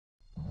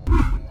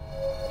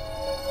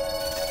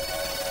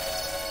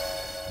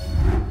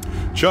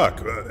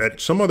Chuck,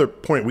 at some other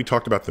point we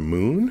talked about the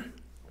moon.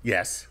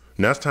 Yes.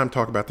 Now it's time to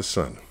talk about the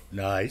sun.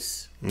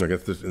 Nice. I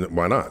guess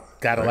why not?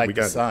 Gotta like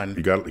the sun.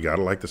 You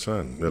gotta like the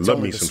sun. It's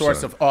only the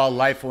source of all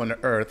life on the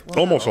earth.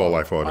 Well, almost all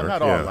life on Earth.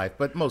 Not all life,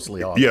 but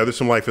mostly all. Yeah, there's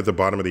some life at the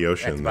bottom of the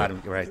ocean. At the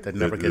bottom, right?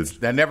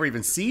 That never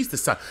even sees the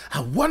sun.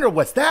 I wonder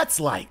what that's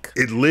like.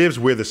 It lives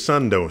where the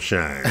sun don't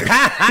shine.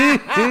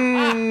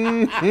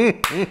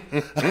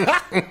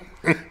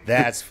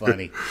 That's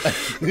funny.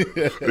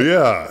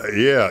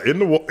 yeah. In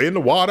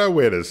the water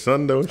where the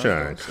sun don't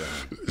shine.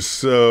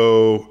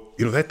 So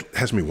that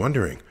has me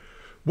wondering.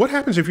 What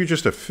happens if you're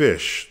just a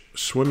fish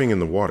swimming in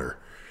the water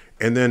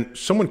and then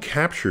someone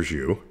captures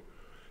you,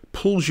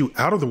 pulls you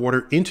out of the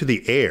water into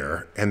the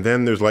air, and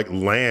then there's like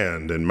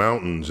land and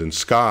mountains and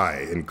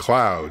sky and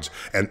clouds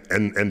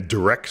and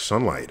direct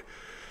sunlight?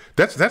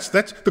 That's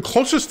the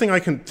closest thing I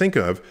can think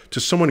of to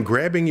someone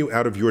grabbing you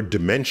out of your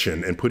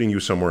dimension and putting you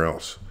somewhere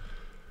else.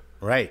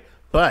 Right.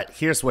 But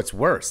here's what's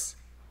worse.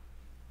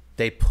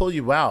 They pull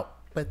you out,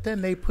 but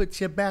then they put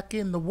you back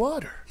in the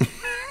water.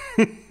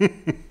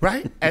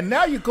 Right? And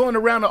now you're going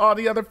around to all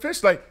the other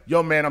fish like,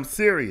 yo, man, I'm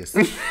serious.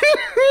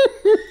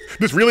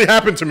 This really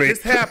happened to me.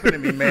 This happened to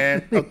me,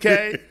 man.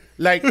 Okay?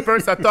 Like,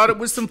 first I thought it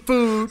was some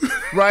food,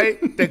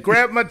 right? They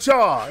grabbed my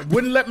jaw,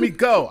 wouldn't let me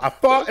go. I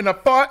fought and I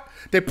fought.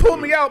 They pulled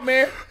me out,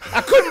 man.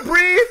 I couldn't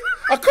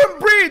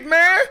breathe,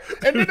 man.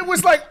 And then it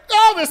was like,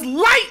 oh, this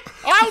light.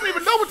 I don't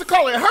even know what to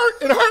call it.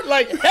 It hurt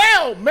like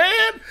hell,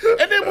 man.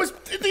 And it was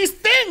these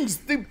things,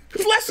 the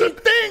fleshy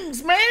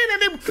things, man.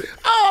 And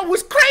it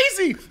was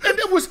crazy. And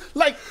it was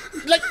like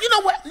like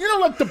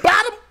the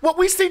bottom, what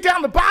we see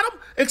down the bottom,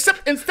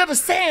 except instead of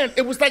sand,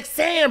 it was like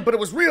sand, but it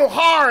was real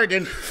hard.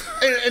 And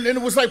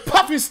it was like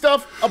puffy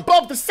stuff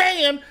above the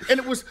sand. And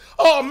it was,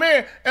 oh,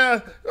 man.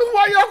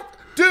 Why y'all?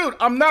 Dude,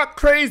 I'm not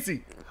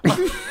crazy.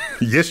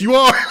 Yes, you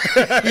are.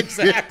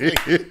 Exactly.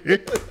 You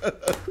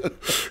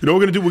know what we're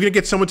going to do? We're going to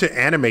get someone to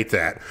animate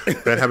that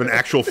have an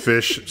actual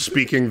fish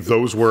speaking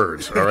those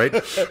words, all right?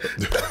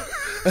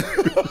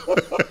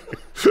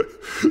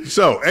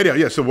 So, anyway,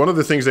 yeah, so one of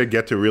the things they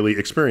get to really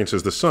experience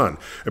is the sun,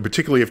 and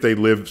particularly if they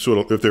live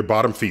if they're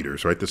bottom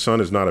feeders, right? The sun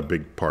is not a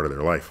big part of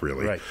their life,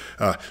 really. Right.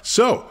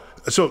 So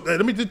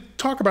let me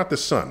talk about the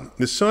sun.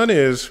 The sun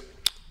is,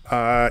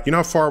 you know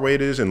how far away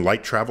it is in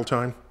light travel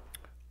time?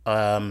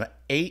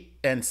 8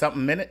 and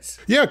something minutes.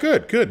 Yeah,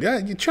 good.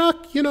 Yeah,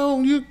 Chuck,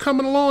 you're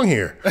coming along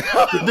here.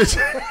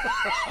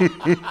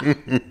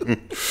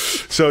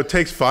 So it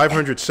takes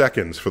 500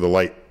 seconds for the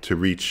light to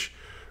reach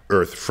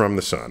Earth from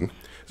the sun.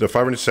 So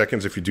 500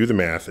 seconds, if you do the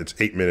math, it's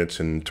 8 minutes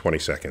and 20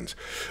 seconds.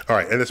 All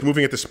right, and it's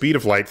moving at the speed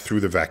of light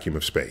through the vacuum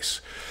of space.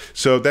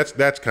 So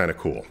that's kind of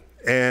cool.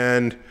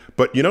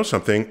 But you know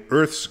something?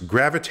 Earth's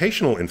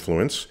gravitational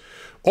influence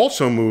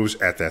also moves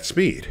at that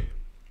speed.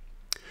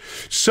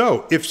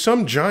 So if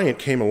some giant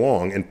came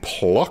along and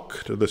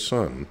plucked the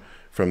sun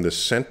from the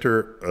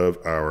center of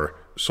our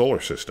solar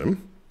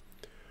system,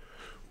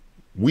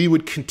 we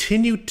would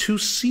continue to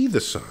see the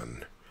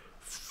sun,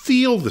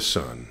 feel the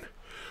sun,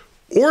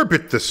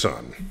 orbit the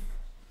sun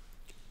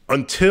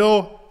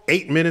until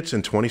 8 minutes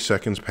and 20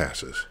 seconds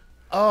passes.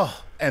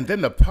 Oh, and then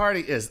the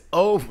party is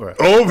over.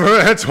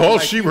 That's all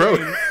she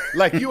wrote.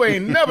 Like you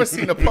ain't never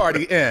seen a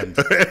party end.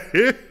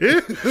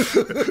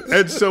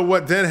 And so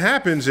what then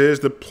happens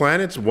is the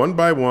planets one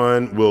by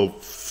one will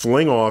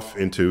fling off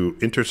into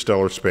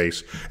interstellar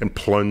space and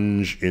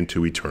plunge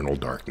into eternal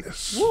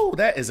darkness. Woo,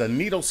 that is a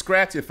needle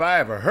scratch if I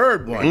ever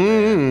heard one.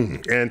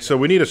 Man. And so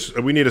we need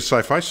a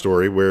sci-fi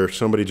story where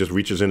somebody just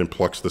reaches in and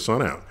plucks the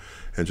sun out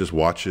and just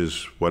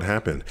watches what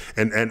happened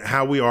and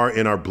how we are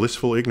in our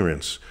blissful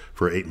ignorance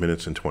for 8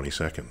 minutes and 20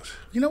 seconds.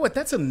 You know what?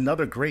 That's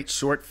another great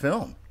short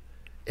film.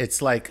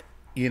 It's like,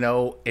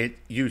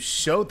 you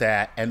show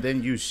that and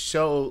then you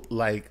show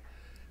like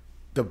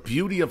the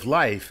beauty of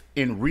life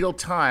in real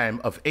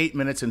time of 8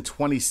 minutes and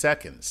 20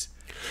 seconds.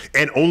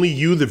 And only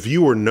you, the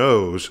viewer,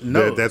 knows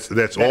that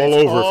that's all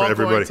over for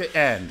everybody. Going to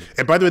end.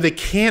 And by the way, they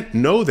can't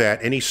know that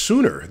any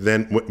sooner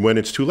than when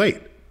it's too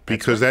late,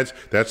 because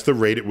that's the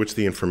rate at which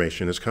the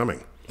information is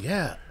coming.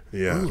 Yeah.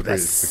 Yeah.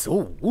 That's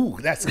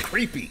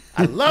creepy.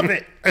 I love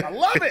it.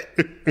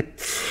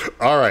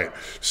 All right.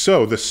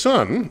 So the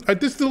sun,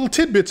 this little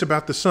tidbits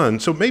about the sun.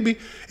 So maybe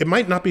it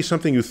might not be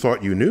something you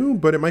thought you knew,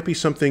 but it might be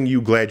something you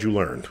glad you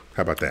learned.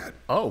 How about that?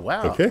 Oh,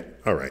 wow. Okay.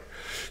 All right.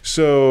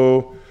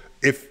 So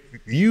if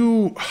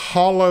you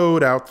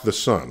hollowed out the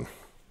sun,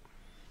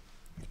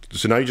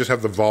 so now you just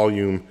have the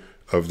volume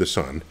of the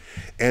sun,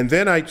 and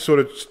then I sort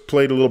of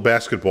played a little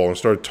basketball and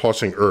started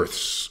tossing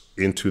earths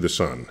into the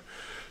sun.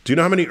 Do you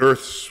know how many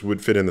Earths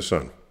would fit in the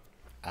sun?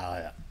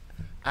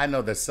 I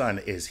know the sun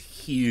is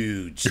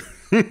huge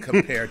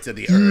compared to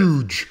the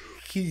Earth.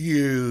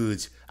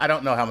 Huge. I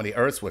don't know how many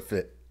Earths would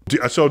fit.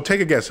 So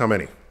take a guess, how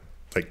many?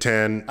 Like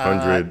 10,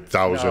 100,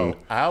 1,000? No,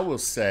 I will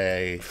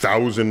say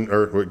 1,000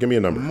 Earth. Give me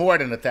a number. More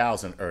than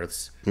 1,000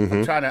 Earths.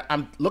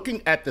 I'm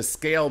looking at the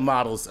scale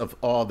models of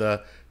all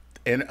the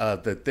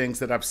things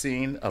that I've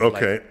seen. Of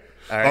okay.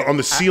 All right. On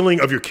the ceiling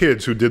of your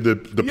kids who did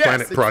the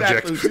planet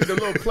project. Exactly.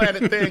 The little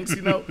planet things,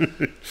 you know.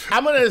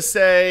 I'm gonna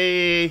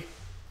say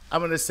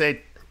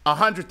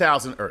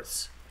 100,000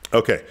 Earths.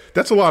 Okay,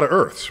 that's a lot of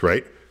Earths,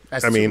 right?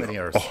 That's too many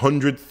Earths.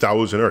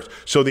 100,000 Earths.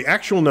 So the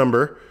actual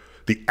number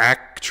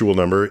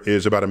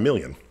is about 1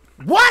 million.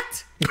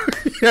 What?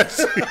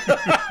 Yes.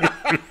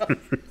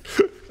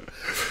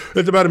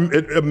 It's about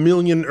a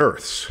million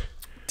Earths.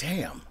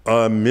 Damn.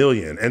 1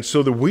 million. And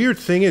so the weird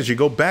thing is, you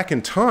go back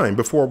in time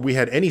before we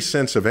had any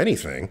sense of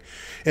anything,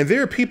 and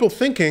there are people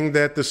thinking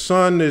that the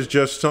sun is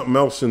just something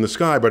else in the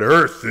sky, but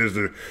Earth is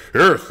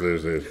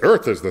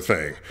the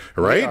thing,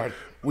 right?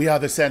 We are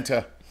the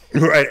center.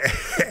 Right.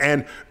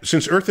 And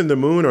since Earth and the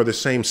moon are the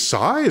same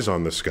size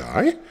on the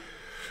sky,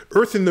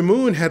 Earth and the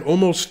moon had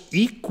almost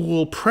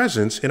equal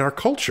presence in our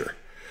culture.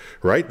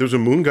 Right? There's a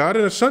moon god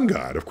and a sun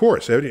god, of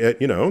course.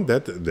 You know,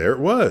 there it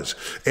was.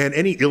 And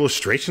any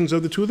illustrations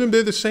of the two of them,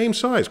 they're the same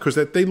size because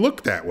they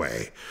look that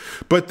way.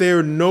 But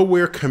they're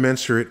nowhere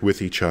commensurate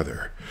with each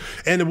other.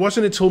 And it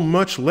wasn't until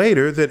much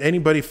later that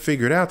anybody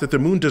figured out that the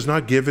moon does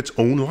not give its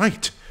own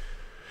light.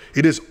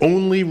 It is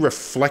only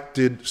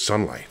reflected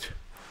sunlight.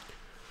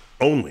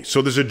 Only.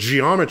 So there's a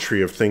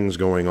geometry of things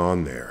going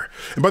on there.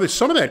 And by the way,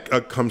 some of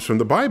that comes from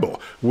the Bible,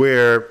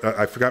 where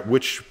I forgot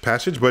which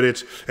passage, but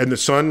it's the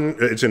sun,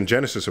 it's in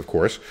Genesis, of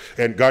course,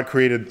 and God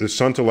created the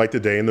sun to light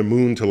the day and the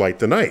moon to light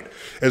the night,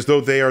 as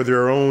though they are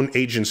their own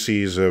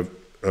agencies of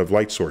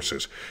light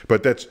sources.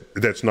 But that's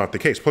not the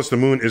case. Plus, the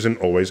moon isn't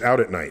always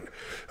out at night.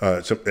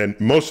 And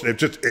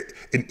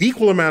an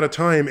equal amount of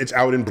time, it's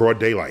out in broad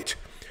daylight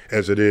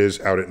as it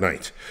is out at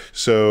night.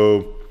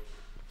 So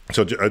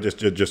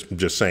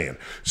just saying.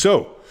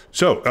 So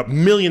 1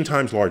 million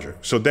times larger.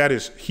 So that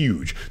is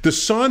huge. The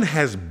sun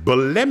has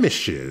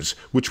blemishes,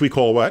 which we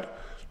call what?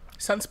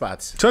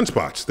 Sunspots.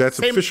 Sunspots. That's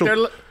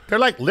official. They're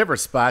like liver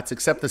spots,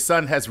 except the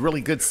sun has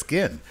really good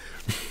skin.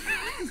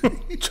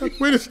 Chuck,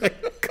 wait a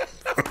second.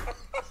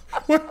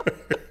 What?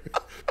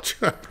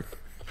 Chuck.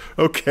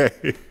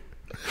 Okay.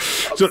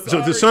 So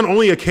the sun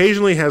only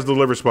occasionally has the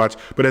liver spots,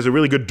 but has a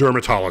really good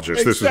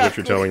dermatologist. Exactly. This is what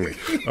you're telling me.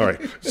 All right.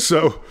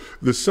 So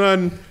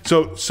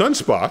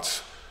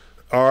sunspots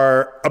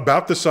are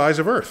about the size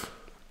of Earth.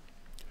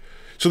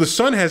 So the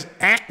sun has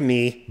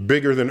acne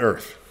bigger than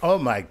Earth. Oh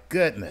my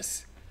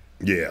goodness.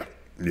 Yeah.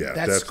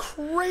 That's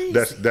crazy.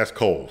 That's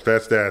cold.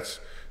 That's now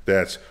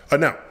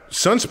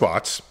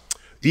sunspots.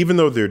 Even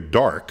though they're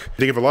dark,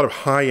 they give a lot of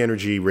high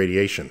energy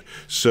radiation.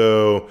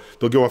 So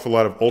they'll go off a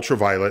lot of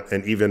ultraviolet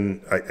and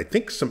even, I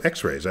think, some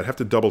X-rays. I'd have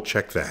to double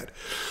check that.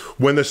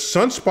 When the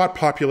sunspot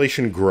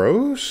population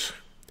grows,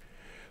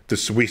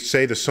 we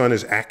say the sun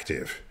is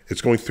active.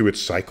 It's going through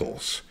its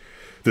cycles.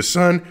 The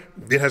sun,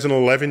 it has an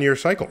 11-year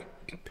cycle.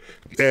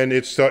 And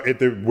it's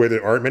where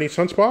there aren't many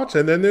sunspots,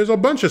 and then there's a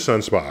bunch of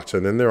sunspots,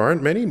 and then there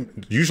aren't many,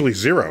 usually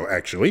 0,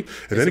 actually.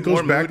 And then it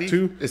goes back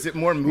to... Is it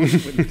more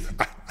moody?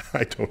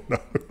 I don't know.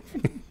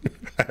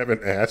 I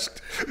haven't asked.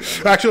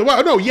 Actually,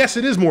 well, no, yes,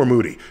 it is more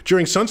moody.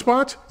 During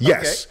sunspots,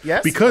 yes. Okay.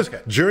 Yes? Because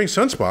during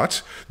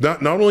sunspots,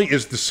 not only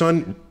is the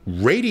sun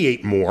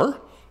radiate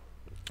more,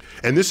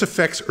 and this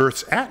affects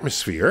Earth's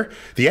atmosphere,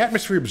 the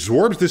atmosphere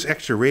absorbs this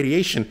extra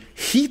radiation,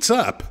 heats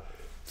up,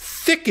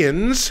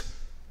 thickens,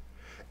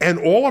 and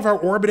all of our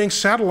orbiting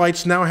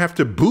satellites now have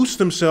to boost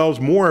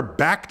themselves more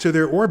back to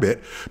their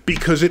orbit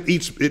because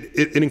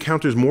it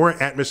encounters more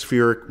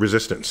atmospheric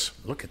resistance.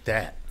 Look at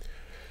that.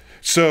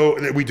 So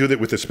we do that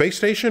with the space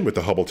station, with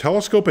the Hubble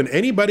telescope, and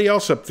anybody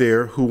else up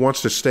there who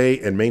wants to stay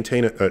and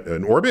maintain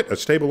an orbit, a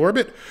stable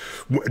orbit.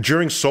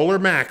 During solar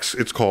max,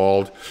 it's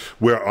called,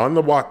 we're on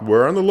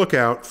the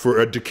lookout for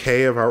a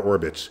decay of our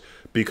orbits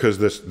because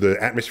the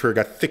atmosphere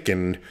got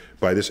thickened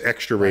by this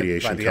extra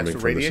radiation coming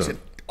from the sun.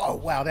 Oh,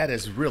 wow, that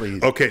is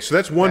really... Okay, so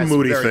that's one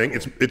moody thing.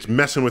 Cool. It's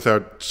messing with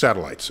our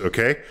satellites,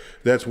 okay?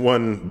 That's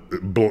one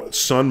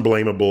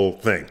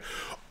sun-blamable thing.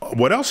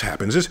 What else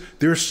happens is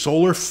there's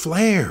solar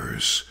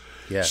flares.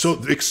 Yes.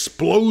 So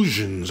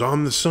explosions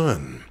on the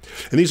sun.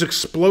 And these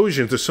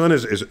explosions, the sun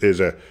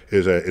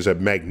is a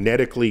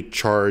magnetically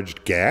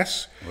charged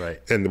gas.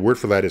 Right. And the word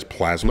for that is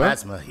plasma.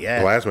 Plasma,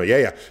 yeah. Plasma,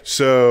 yeah.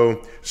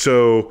 So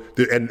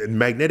and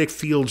magnetic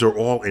fields are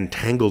all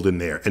entangled in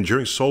there. And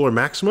during solar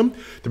maximum,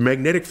 the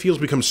magnetic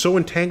fields become so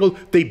entangled,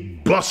 they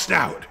bust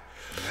out.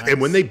 Nice.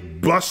 And when they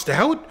bust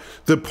out,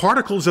 the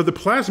particles of the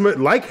plasma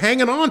like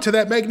hanging on to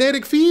that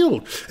magnetic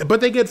field,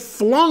 but they get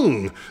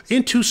flung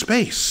into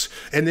space.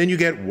 And then you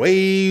get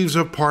waves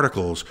of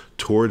particles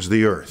towards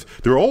the Earth.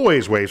 There are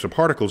always waves of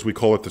particles. We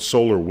call it the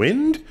solar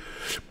wind.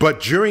 But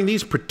during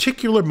these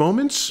particular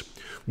moments,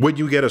 when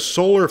you get a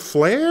solar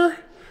flare,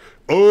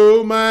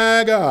 oh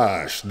my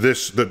gosh,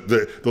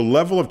 the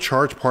level of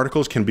charged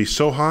particles can be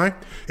so high,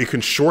 it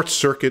can short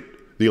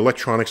circuit the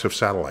electronics of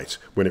satellites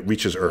when it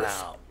reaches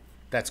Earth. Wow.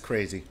 That's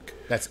crazy.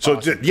 That's so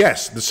awesome.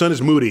 Yes, the sun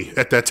is moody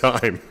at that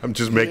time. I'm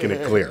just making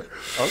it clear.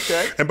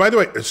 Okay. And by the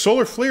way,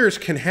 solar flares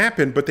can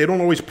happen, but they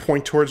don't always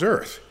point towards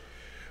Earth.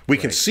 We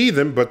can see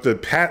them, but the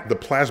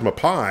plasma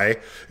pie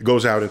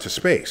goes out into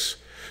space.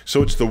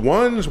 So it's the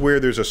ones where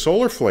there's a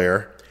solar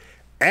flare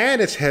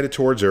and it's headed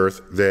towards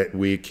Earth that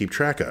we keep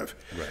track of.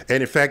 Right.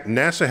 And in fact,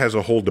 NASA has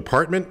a whole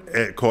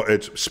department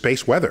called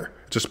space weather.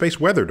 It's a space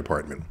weather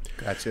department.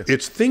 Gotcha.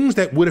 It's things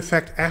that would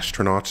affect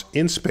astronauts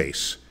in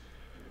space.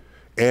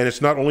 And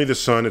it's not only the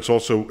sun, it's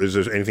also, is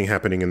there anything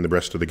happening in the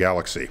rest of the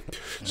galaxy?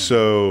 Mm-hmm.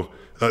 So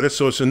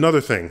it's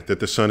another thing that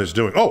the sun is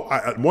doing. Oh,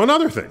 one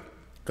other thing.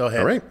 Go ahead.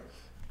 All right.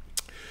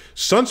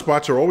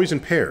 Sunspots are always in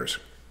pairs.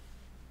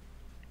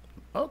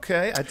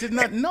 Okay, I did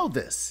not know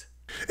this.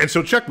 And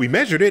so, Chuck, we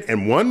measured it,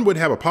 and one would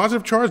have a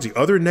positive charge, the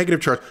other a negative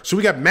charge. So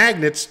we got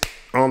magnets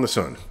on the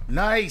sun.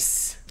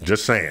 Nice.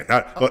 Just saying.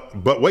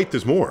 But wait,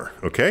 there's more,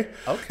 okay?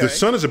 Okay. The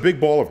sun is a big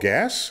ball of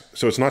gas,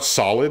 so it's not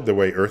solid the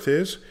way Earth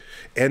is.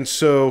 And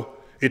so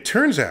it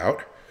turns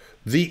out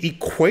the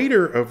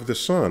equator of the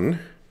sun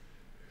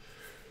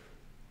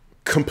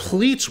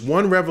completes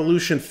one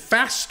revolution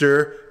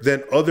faster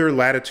than other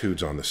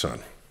latitudes on the sun.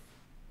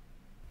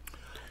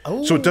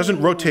 Oh. So it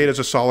doesn't rotate as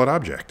a solid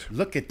object.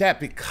 Look at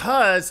that,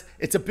 because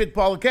it's a big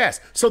ball of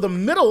gas. So the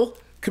middle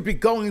could be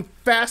going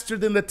faster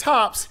than the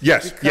tops.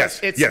 Yes,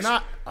 because it's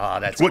not. Oh,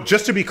 that's well.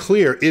 Just to be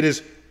clear, it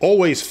is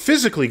always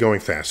physically going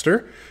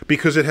faster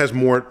because it has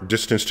more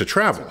distance to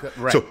travel.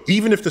 Right. So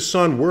even if the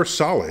sun were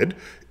solid,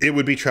 it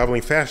would be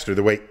traveling faster.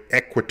 The way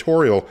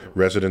equatorial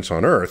residents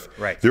on Earth,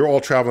 right, they're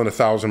all traveling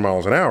 1,000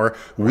 miles an hour.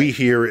 Right. We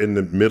here in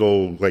the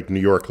middle, like New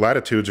York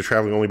latitudes, are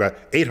traveling only about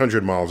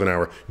 800 miles an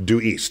hour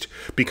due east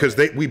because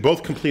we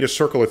both complete a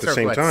circle at the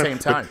same time.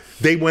 But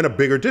they went a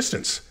bigger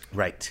distance.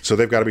 Right. So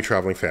they've got to be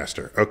traveling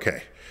faster.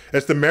 Okay.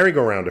 That's the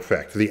merry-go-round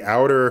effect. The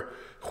outer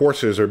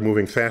horses are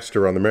moving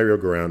faster on the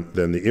merry-go-round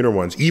than the inner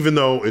ones, even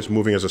though it's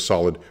moving as a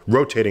solid,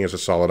 rotating as a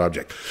solid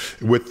object.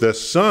 With the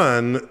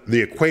sun,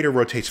 the equator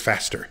rotates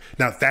faster.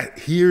 Now,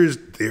 here's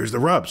the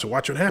rub. So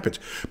watch what happens.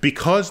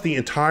 Because the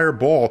entire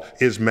ball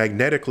is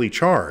magnetically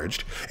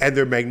charged, and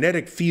there are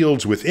magnetic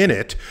fields within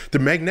it, the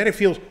magnetic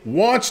field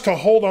wants to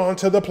hold on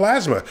to the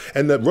plasma.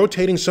 And the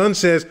rotating sun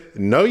says,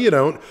 no, you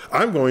don't.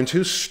 I'm going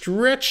to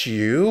stretch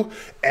you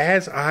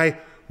as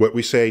what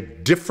we say,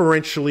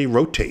 differentially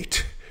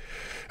rotate.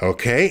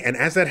 Okay, and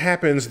as that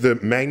happens, the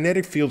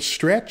magnetic fields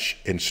stretch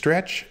and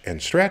stretch and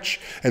stretch,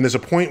 and there's a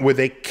point where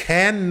they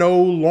can no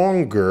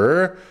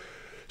longer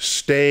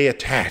stay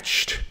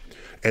attached,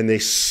 and they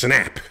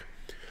snap.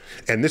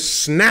 And this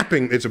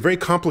snapping, it's a very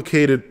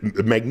complicated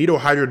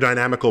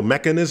magnetohydrodynamical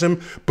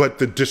mechanism, but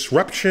the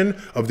disruption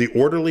of the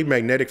orderly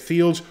magnetic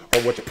fields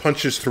are what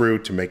punches through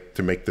to make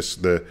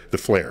the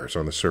flares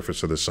on the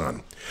surface of the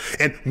sun.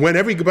 And when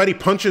everybody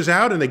punches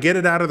out and they get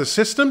it out of the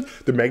system,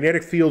 the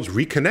magnetic fields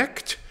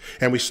reconnect,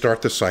 and we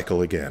start the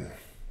cycle again.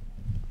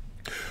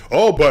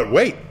 Oh, but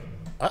wait.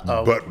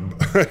 Uh-oh. But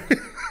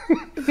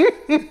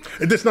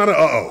it's not a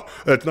uh-oh.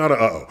 It's not a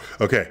uh-oh.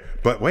 Okay,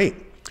 but wait.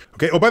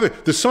 Okay. Oh, by the way,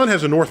 the sun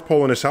has a North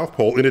Pole and a South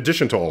Pole in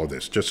addition to all of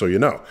this, just so you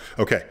know.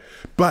 Okay.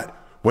 But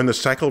when the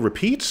cycle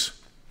repeats,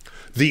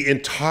 the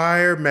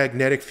entire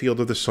magnetic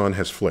field of the sun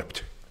has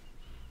flipped.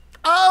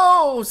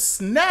 Oh,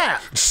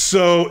 snap.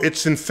 So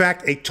it's in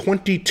fact a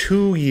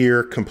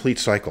 22-year complete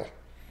cycle,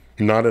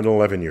 not an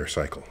 11-year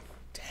cycle.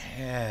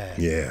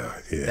 Damn. Yeah.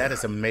 That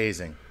is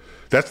amazing.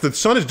 The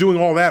sun is doing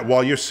all that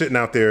while you're sitting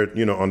out there,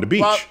 on the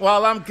beach.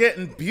 While I'm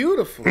getting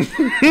beautiful.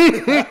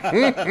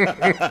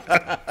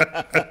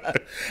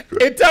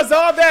 It does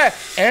all that,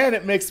 and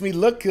it makes me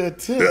look good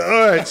too.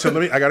 All right, so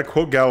I got to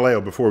quote Galileo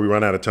before we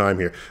run out of time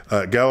here.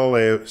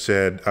 Galileo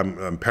said,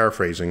 I'm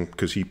paraphrasing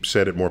because he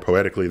said it more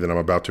poetically than I'm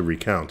about to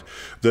recount.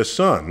 The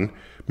sun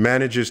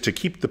manages to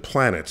keep the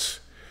planets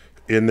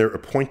in their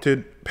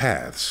appointed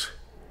paths,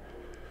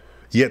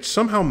 yet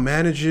somehow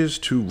manages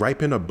to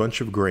ripen a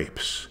bunch of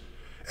grapes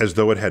as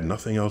though it had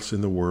nothing else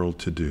in the world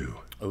to do.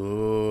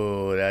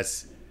 Oh,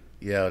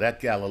 that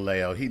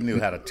Galileo, he knew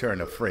how to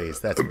turn a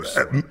phrase, that's for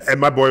sure. And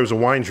my boy was a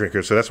wine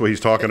drinker, so that's what he's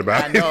talking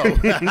about. I know.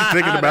 He's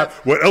thinking about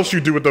what else you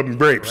do with them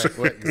grapes.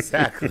 Right,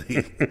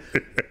 exactly.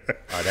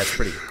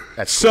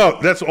 That's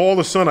That's all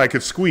the sun I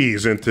could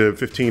squeeze into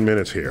 15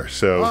 minutes here.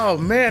 So, oh,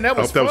 man, that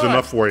was I hope that was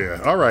enough for you.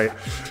 All right.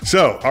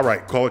 So,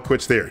 call it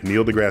quits there.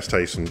 Neil deGrasse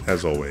Tyson,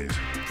 as always,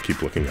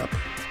 keep looking up.